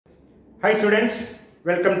Hi students,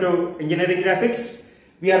 welcome to Engineering Graphics.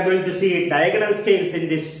 We are going to see diagonal scales in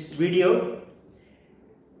this video.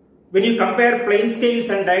 When you compare plane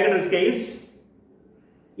scales and diagonal scales,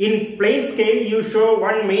 in plane scale you show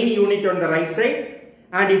one main unit on the right side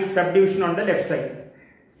and its subdivision on the left side.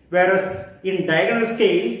 Whereas in diagonal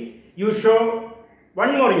scale you show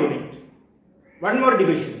one more unit, one more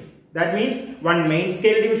division. That means one main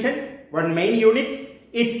scale division, one main unit,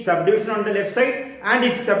 its subdivision on the left side and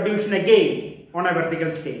its subdivision again on a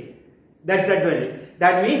vertical scale. That's advantage.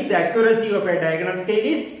 That means the accuracy of a diagonal scale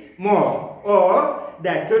is more, or the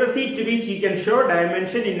accuracy to which you can show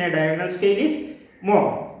dimension in a diagonal scale is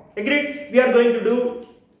more. Agreed? We are going to do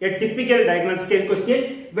a typical diagonal scale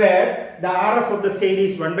question where the RF of the scale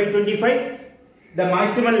is 1/25. The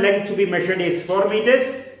maximum length to be measured is 4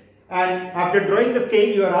 meters. And after drawing the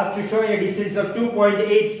scale, you are asked to show a distance of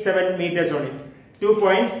 2.87 meters on it.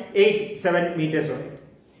 2.87 meters on it.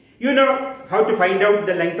 You know how to find out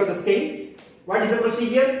the length of the scale. What is the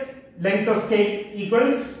procedure? Length of scale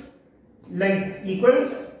equals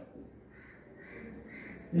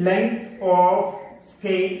length of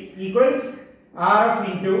scale equals RF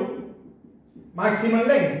into maximum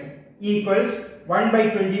length equals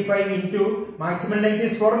 1/25 into maximum length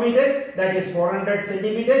is 4 meters, that is 400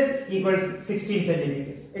 centimeters equals 16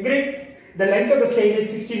 centimeters. Agreed? The length of the scale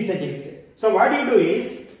is 16 centimeters. So what you do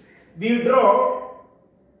is, we draw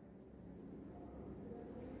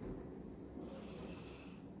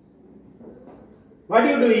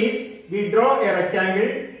a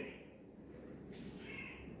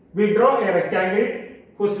rectangle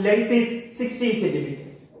whose length is 16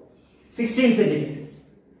 centimeters. 16 centimeters.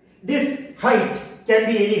 This height can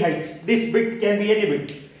be any height. This width can be any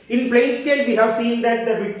width. In plane scale, we have seen that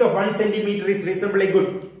the width of 1 centimeter is reasonably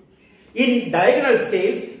good. In diagonal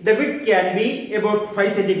scales, the width can be about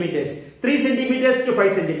 5 centimeters. 3 centimeters to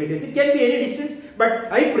 5 centimeters. It can be any distance,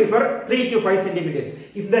 but I prefer 3 to 5 centimeters.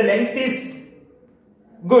 If the length is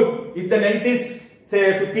good, if the length is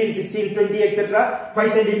say 15, 16, 20, etc.,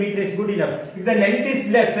 5 centimeters is good enough. If the length is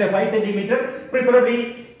less, say 5 centimeters,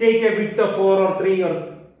 preferably take a width of 4 or 3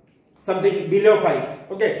 or something below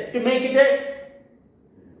 5. Okay, to make it a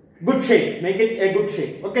good shape. Make it a good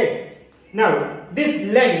shape. Okay. Now, this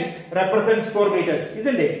length represents 4 meters,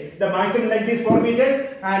 isn't it? The maximum length is 4 meters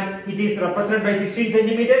and it is represented by 16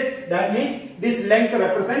 centimeters. That means this length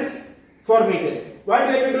represents 4 meters. What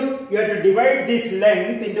you have to do? You have to divide this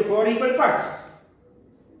length into 4 equal parts.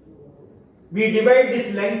 We divide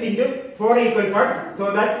this length into 4 equal parts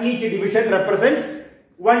so that each division represents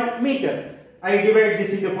 1 meter. I divide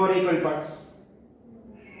this into 4 equal parts.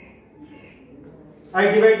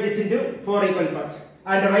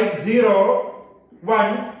 And write 0,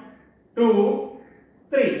 1, 2,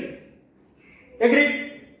 3.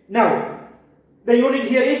 Agreed? Now, the unit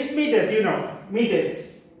here is meters, you know,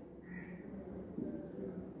 meters.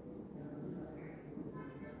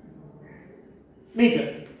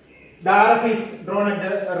 Meter. The RF is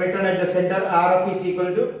written at the center. RF is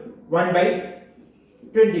equal to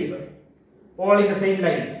 1/25. All in the same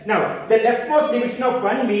line. Now, the leftmost division of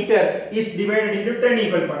 1 meter is divided into 10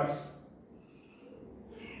 equal parts.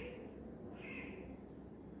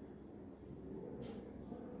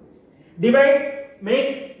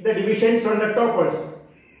 Make the divisions on the top also.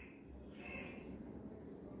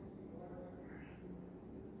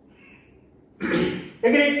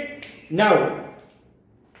 Agreed? Now,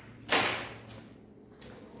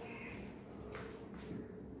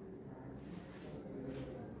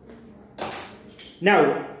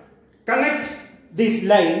 connect these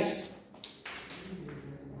lines.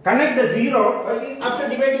 Connect the 0. After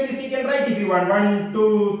dividing this, you can write if you want 1,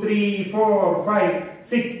 2, 3, 4, 5,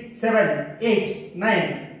 6, 7, 8,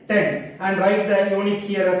 9, 10 and write the unit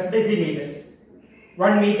here as decimeters.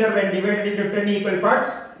 1 meter when divided into 10 equal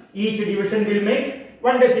parts, each division will make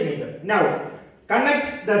 1 decimeter. Now,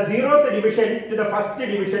 connect the 0th division to the first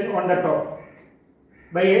division on the top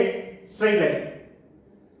by a straight line.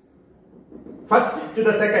 First to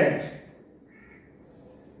the second,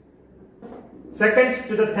 second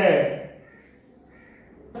to the third,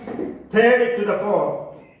 third to the fourth.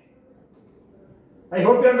 I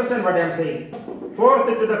hope you understand what I am saying. Fourth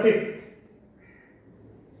to the fifth,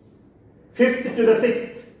 fifth to the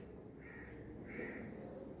sixth,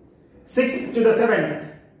 sixth to the seventh,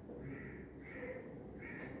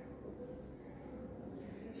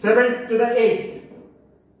 seventh to the eighth,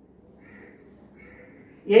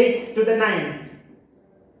 eighth to the ninth,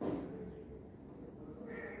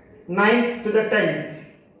 ninth to the 10th.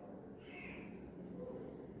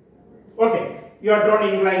 Okay, you are drawn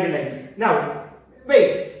inclined lines. Now,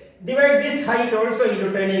 wait, divide this height also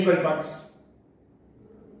into 10 equal parts.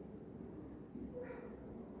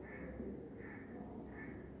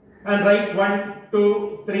 and write 1,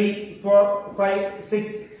 2, 3, 4, 5,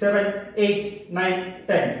 6, 7, 8, 9,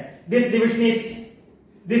 10. This division is,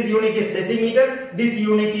 this unit is decimeter, this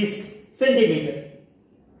unit is centimeter.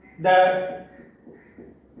 The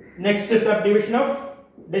next subdivision of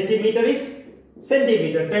decimeter is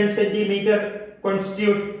centimeter. 10 centimeter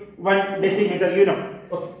constitute 1 decimeter, you know.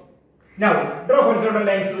 Okay. Now, draw horizontal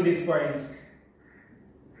lines through these points.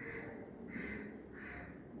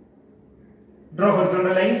 Draw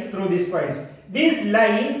horizontal lines through these points. These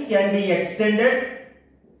lines can be extended.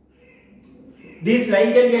 This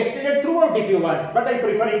line can be extended throughout if you want, but I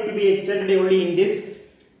prefer it to be extended only in this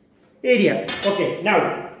area. Okay,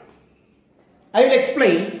 now I will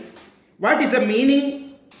explain what is the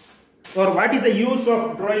meaning or what is the use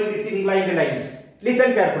of drawing these inclined lines.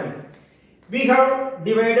 Listen carefully. We have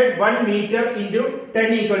divided 1 meter into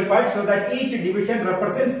 10 equal parts so that each division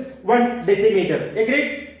represents 1 decimeter.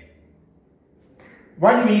 Agreed?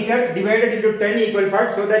 1 meter divided into 10 equal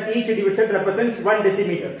parts so that each division represents 1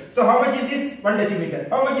 decimeter. So how much is this? 1 decimeter.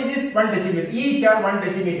 How much is this? 1 decimeter. Each are 1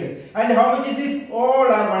 decimeters. And how much is this? All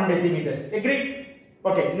are 1 decimeters. Agreed?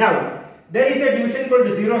 Okay. Now, there is a division called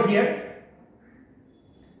 0 here.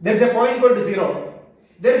 There is a point called 0.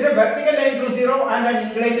 There is a vertical line through 0 and an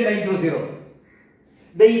inclined line through 0.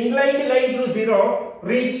 The inclined line through 0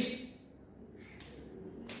 reach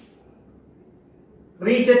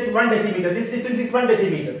at 1 decimeter. This distance is 1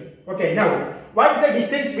 decimeter. Okay, now what is the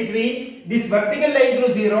distance between this vertical line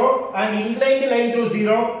through 0 and inclined line through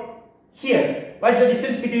 0 here? What is the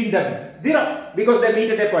distance between them? 0, because they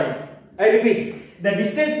meet at a point. I repeat, the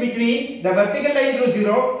distance between the vertical line through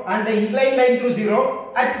 0 and the inclined line through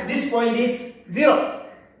 0 at this point is 0.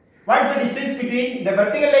 What is the distance between the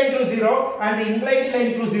vertical line through 0 and the inclined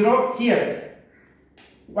line through 0 here?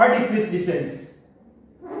 What is this distance?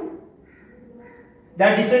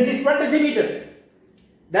 That distance is 1 decimeter.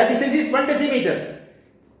 That distance is 1 decimeter.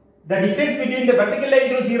 The distance between the vertical line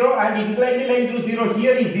through 0 and the inclined line through 0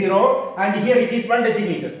 here is 0 and here it is 1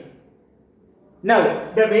 decimeter.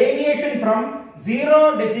 Now, the variation from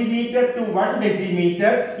 0 decimeter to 1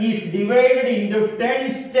 decimeter is divided into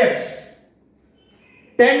 10 steps.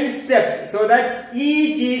 10 steps, so that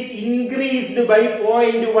each is increased by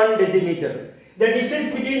 0.1 decimeter. The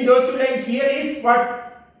distance between those two lines here is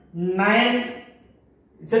what? 9.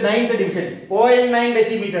 It's a 9th division. 0.9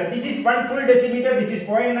 decimeter. This is 1 full decimeter. This is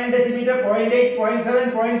 0.9 decimeter, 0.8,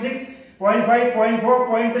 0.7, 0.6, 0.5, 0.4,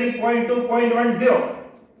 0.3, 0.2, 0.10.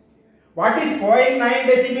 What is 0.9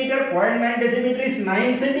 decimeter? 0.9 decimeter is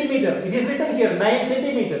 9 centimeter. It is written here, 9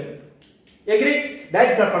 centimeter. Agreed?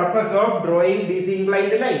 That's the purpose of drawing these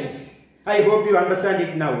inclined lines. I hope you understand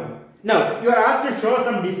it now. Now, you are asked to show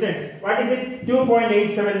some distance. What is it?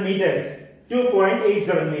 2.87 meters.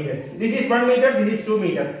 2.87 meters. This is 1 meter, this is 2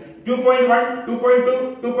 meter. 2.1,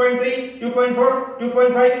 2.2, 2.3, 2.4,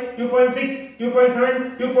 2.5, 2.6,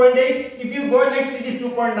 2.7, 2.8. If you go next, it is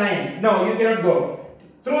 2.9. No, you cannot go.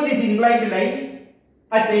 Through this inclined line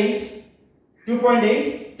at 8,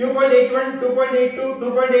 2.8, 2.81, 2.82,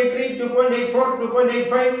 2.83, 2.84,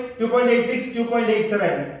 2.85, 2.86,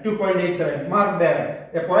 2.87, 2.87. Mark there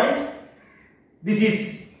a point. This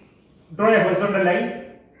is, draw a horizontal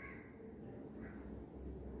line.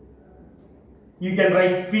 You can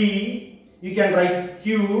write P, you can write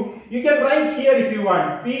Q, you can write here if you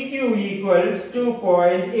want. PQ equals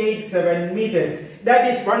 2.87 meters. That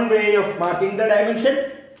is one way of marking the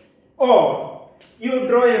dimension. Or you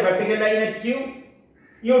draw a vertical line at Q.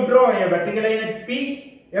 You draw a vertical line at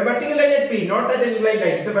P, a vertical line at P, not at an inclined line,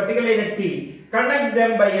 it's a vertical line at P. Connect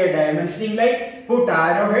them by a dimensioning line, put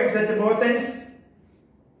arrowheads at both ends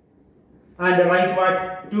and write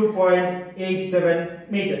what?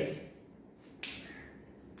 2.87 meters.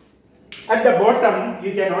 At the bottom,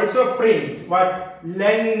 you can also print what?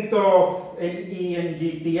 Length of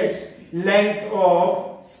LENGTH, length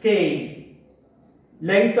of scale.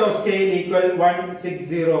 Length of scale equal 160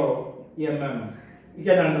 mm. You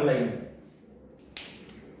can underline it.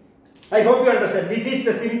 I hope you understand. This is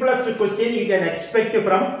the simplest question you can expect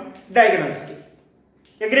from diagonal scale.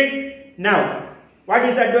 Agreed? Now, what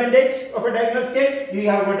is the advantage of a diagonal scale? You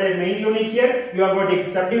have got a main unit here, you have got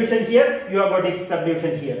its subdivision here, you have got its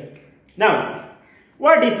subdivision here. Now,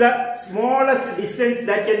 what is the smallest distance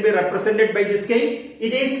that can be represented by the scale?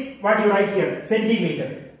 It is what you write here,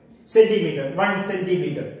 centimeter. Centimeter, 1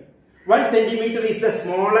 centimeter. 1 centimeter is the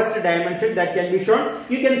smallest dimension that can be shown.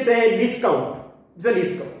 You can say least count. It's a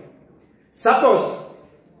least count. Suppose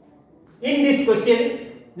in this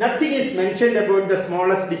question nothing is mentioned about the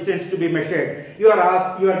smallest distance to be measured. You are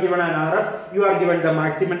asked, you are given an RF, you are given the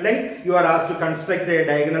maximum length, you are asked to construct a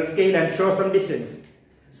diagonal scale and show some distance.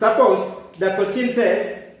 Suppose the question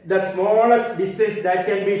says the smallest distance that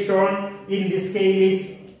can be shown in this scale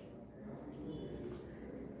is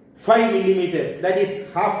 5 millimeters, that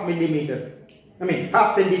is half millimeter,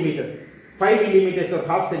 half centimeter, 5 millimeters or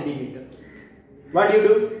half centimeter. What do you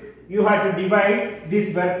do? You have to divide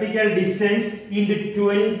this vertical distance into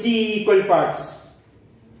 20 equal parts.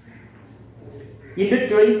 Into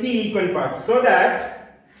 20 equal parts, so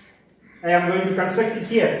that I am going to construct it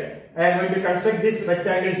here. I am going to construct this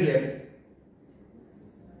rectangle here.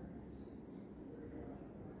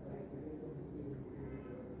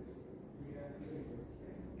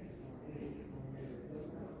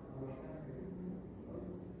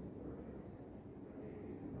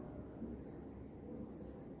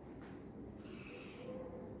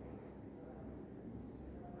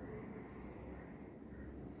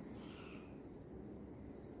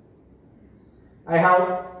 I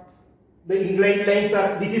have the inclined lines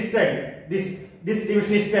are, this is 10, this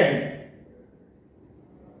division is 10.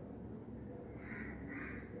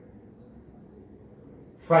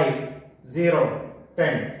 Five, 0,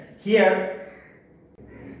 10. Here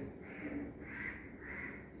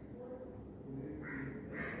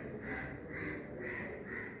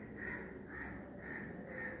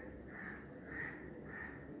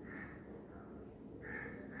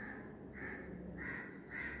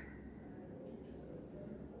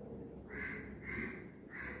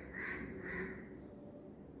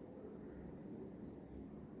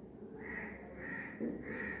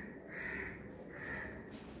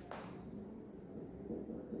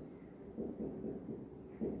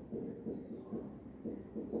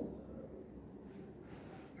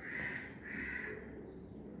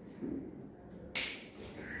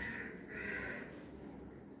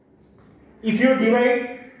if you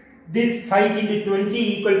divide this height into 20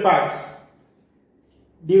 equal parts,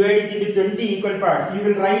 divide it into 20 equal parts, you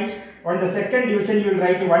will write on the second division you will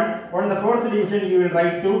write 1, on the fourth division you will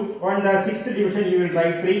write 2, on the sixth division you will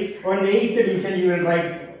write 3, on the eighth division you will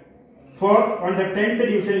write 4, on the 10th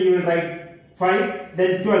division you will write 5,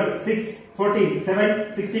 then 12, 6, 14,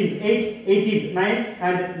 7, 16, 8, 18, 9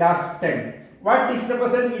 and last 10. What is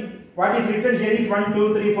represented, what is written here is 1,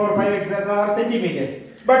 2, 3, 4, 5 etc. are centimeters.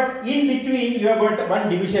 But in between you have got one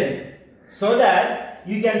division, so that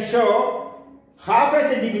you can show half a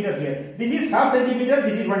centimeter here. This is half centimeter,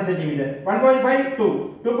 this is 1 centimeter. 1.5,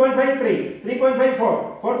 2, 2.5, 3, 3.5,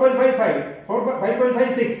 4, 4.5, 5,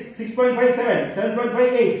 5.5, 6, 6.5, 7, 7.5,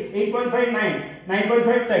 8, 8.5, 9,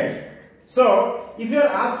 9.5, 10. So, if you are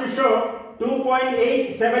asked to show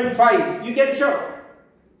 2.875, you can show.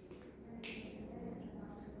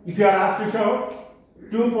 If you are asked to show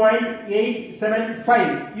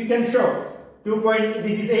 2.875, you can show.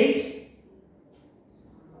 This is 8.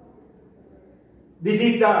 This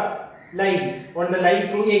is the line, on the line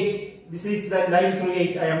through 8. This is the line through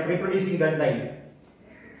 8. I am reproducing that line.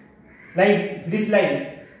 This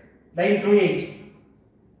line through 8.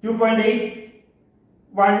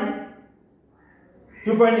 2.81,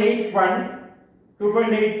 2.81,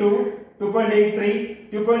 2.82,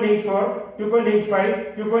 2.83, 2.84,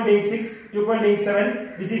 2.85, 2.86,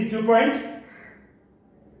 2.87. This is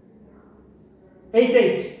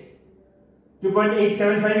 2.88.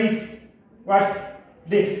 2.875 is what?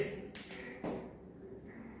 This.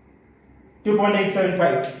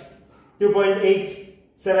 2.875.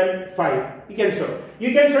 2.875. You can show.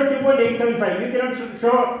 You can show 2.875. You cannot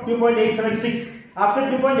show 2.876. After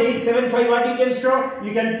 2.875, what you can show?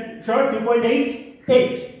 You can show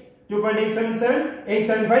 2.88. 2.877,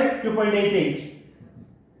 875, 2.88.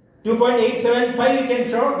 2.875 you can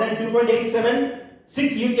show, then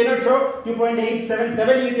 2.876 you cannot show,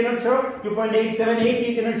 2.877 you cannot show, 2.878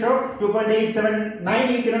 you cannot show,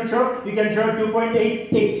 2.879 you cannot show, you can show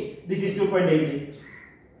 2.88. This is 2.88.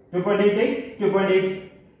 2.88,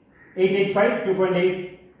 2.885,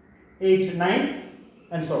 2.889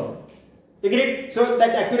 and so on. Agreed? So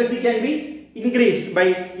that accuracy can be increased by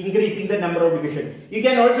increasing the number of division. You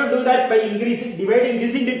can also do that by dividing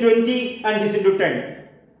this into 20 and this into 10.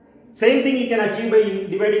 Same thing you can achieve by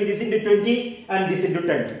dividing this into 20 and this into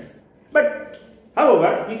 10. But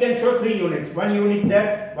however, you can show 3 units. 1 unit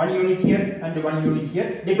there, 1 unit here and 1 unit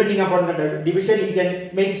here. Depending upon the division, you can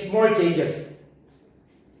make small changes.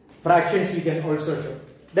 Fractions you can also show.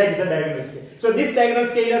 That is a diagonal scale. So this diagonal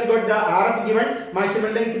scale has got the RF given,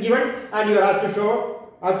 maximum length given, and you are asked to show,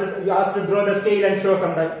 after you are asked to draw the scale and show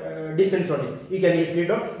some distance on it. You can easily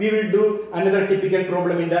do. We will do another typical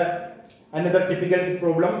problem in the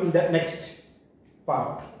next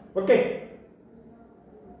part. Okay.